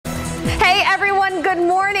Hey everyone, good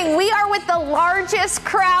morning. We are with the largest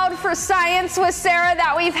crowd for Science with Sarah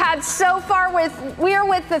that we've had so far. We are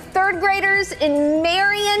with the third graders in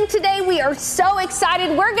Marion today. We are so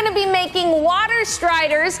excited. We're going to be making water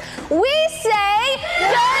striders. We say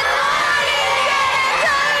good morning,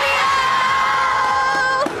 San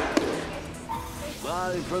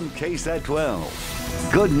Antonio! Live from KSAT 12.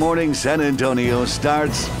 Good Morning San Antonio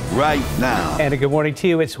starts right now. And a good morning to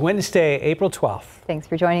you. It's Wednesday, April 12th. Thanks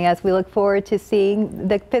for joining us. We look forward to seeing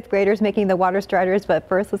the fifth graders making the water striders. But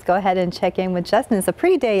first, let's go ahead and check in with Justin. It's a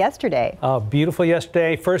pretty day yesterday. Beautiful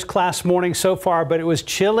yesterday. First class morning so far, but it was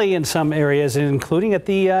chilly in some areas, including at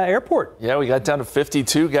the airport. Yeah, we got down to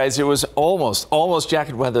 52, guys. It was almost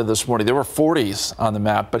jacket weather this morning. There were 40s on the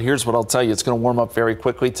map, but here's what I'll tell you. It's going to warm up very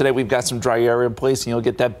quickly. Today, we've got some dry air in place, and you'll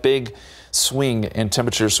get that big swing in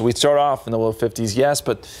temperature. So we start off in the low 50s, yes,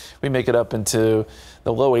 but we make it up into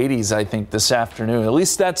the low 80s, I think, this afternoon. At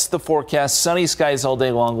least that's the forecast. Sunny skies all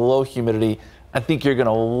day long, low humidity. I think you're going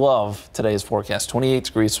to love today's forecast.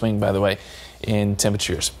 28-degree swing, by the way, in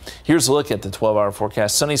temperatures. Here's a look at the 12-hour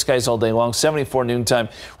forecast. Sunny skies all day long, 74 noontime.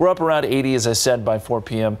 We're up around 80, as I said, by 4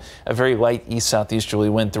 p.m. A very light east-southeasterly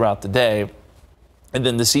wind throughout the day. And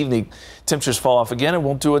then this evening, temperatures fall off again, and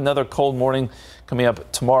we'll do another cold morning coming up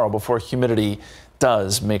tomorrow before humidity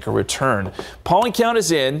does make a return. Pollen count is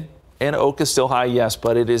in, and oak is still high, yes,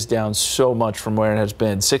 but it is down so much from where it has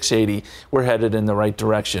been. 680, we're headed in the right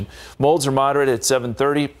direction. Molds are moderate at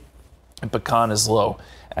 730, and pecan is low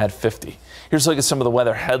at 50. Here's a look at some of the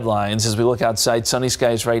weather headlines as we look outside. Sunny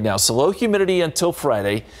skies right now. So low humidity until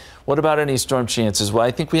Friday. What about any storm chances? Well,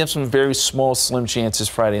 I think we have some very small, slim chances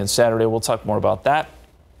Friday and Saturday. We'll talk more about that.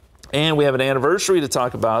 And we have an anniversary to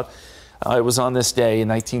talk about. It was on this day in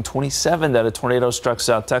 1927 that a tornado struck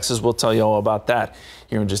South Texas. We'll tell you all about that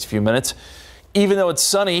here in just a few minutes. Even though it's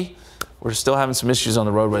sunny, we're still having some issues on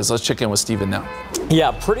the roadways. Let's check in with Steven now.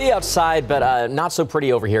 Yeah, pretty outside, but not so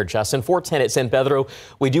pretty over here, Justin. 410 at San Pedro.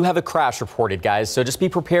 We do have a crash reported, guys, so just be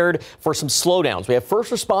prepared for some slowdowns. We have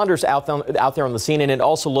first responders out there on the scene, and it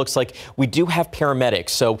also looks like we do have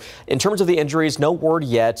paramedics. So in terms of the injuries, no word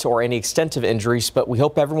yet or any extent of injuries, but we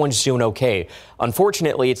hope everyone's doing okay.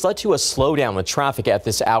 Unfortunately, it's led to a slowdown with traffic at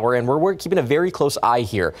this hour, and we're keeping a very close eye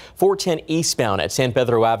here. 410 eastbound at San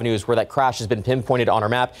Pedro Avenue is where that crash has been pinpointed on our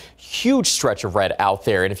map. Huge stretch of red out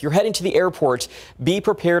there, and if you're heading to the airport, be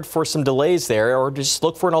prepared for some delays there, or just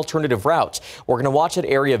look for an alternative route. We're going to watch that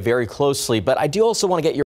area very closely, but I do also want to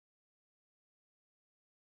get your